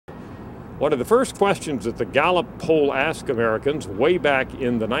One of the first questions that the Gallup poll asked Americans way back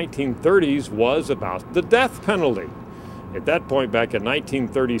in the 1930s was about the death penalty. At that point, back in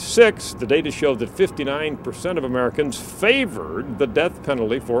 1936, the data showed that 59% of Americans favored the death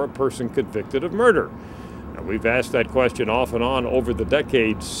penalty for a person convicted of murder. Now, we've asked that question off and on over the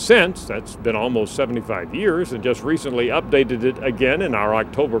decades since. That's been almost 75 years, and just recently updated it again in our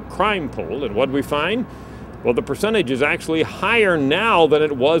October crime poll. And what did we find? Well, the percentage is actually higher now than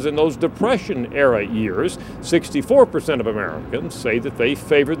it was in those Depression-era years. 64% of Americans say that they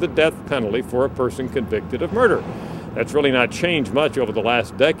favor the death penalty for a person convicted of murder. That's really not changed much over the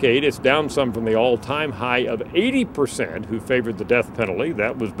last decade. It's down some from the all-time high of 80% who favored the death penalty.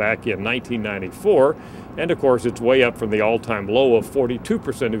 That was back in 1994. And of course, it's way up from the all-time low of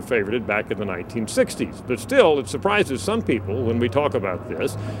 42% who favored it back in the 1960s. But still, it surprises some people when we talk about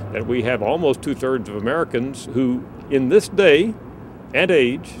this, that we have almost two-thirds of Americans who, in this day and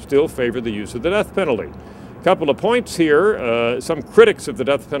age, still favor the use of the death penalty. A couple of points here. Some critics of the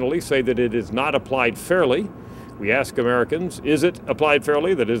death penalty say that it is not applied fairly. We ask Americans, is it applied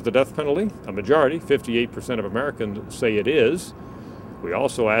fairly? That is the death penalty. A majority, 58% of Americans, say it is. We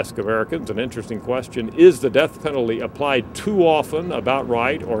also ask Americans an interesting question, is the death penalty applied too often, about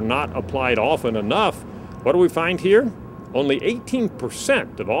right, or not applied often enough? What do we find here? Only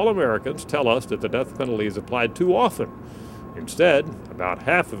 18% of all Americans tell us that the death penalty is applied too often. Instead, about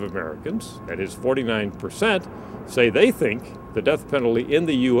half of Americans, that is 49%, say they think the death penalty in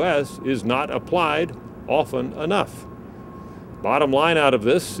the U.S. is not applied often enough. Bottom line out of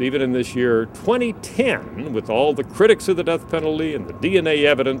this, even in this year 2010, with all the critics of the death penalty and the DNA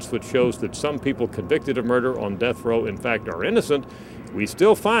evidence which shows that some people convicted of murder on death row in fact are innocent, we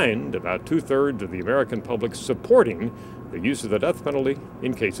still find about two-thirds of the American public supporting the use of the death penalty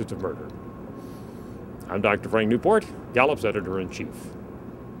in cases of murder. I'm Dr. Frank Newport, Gallup's Editor-in-Chief.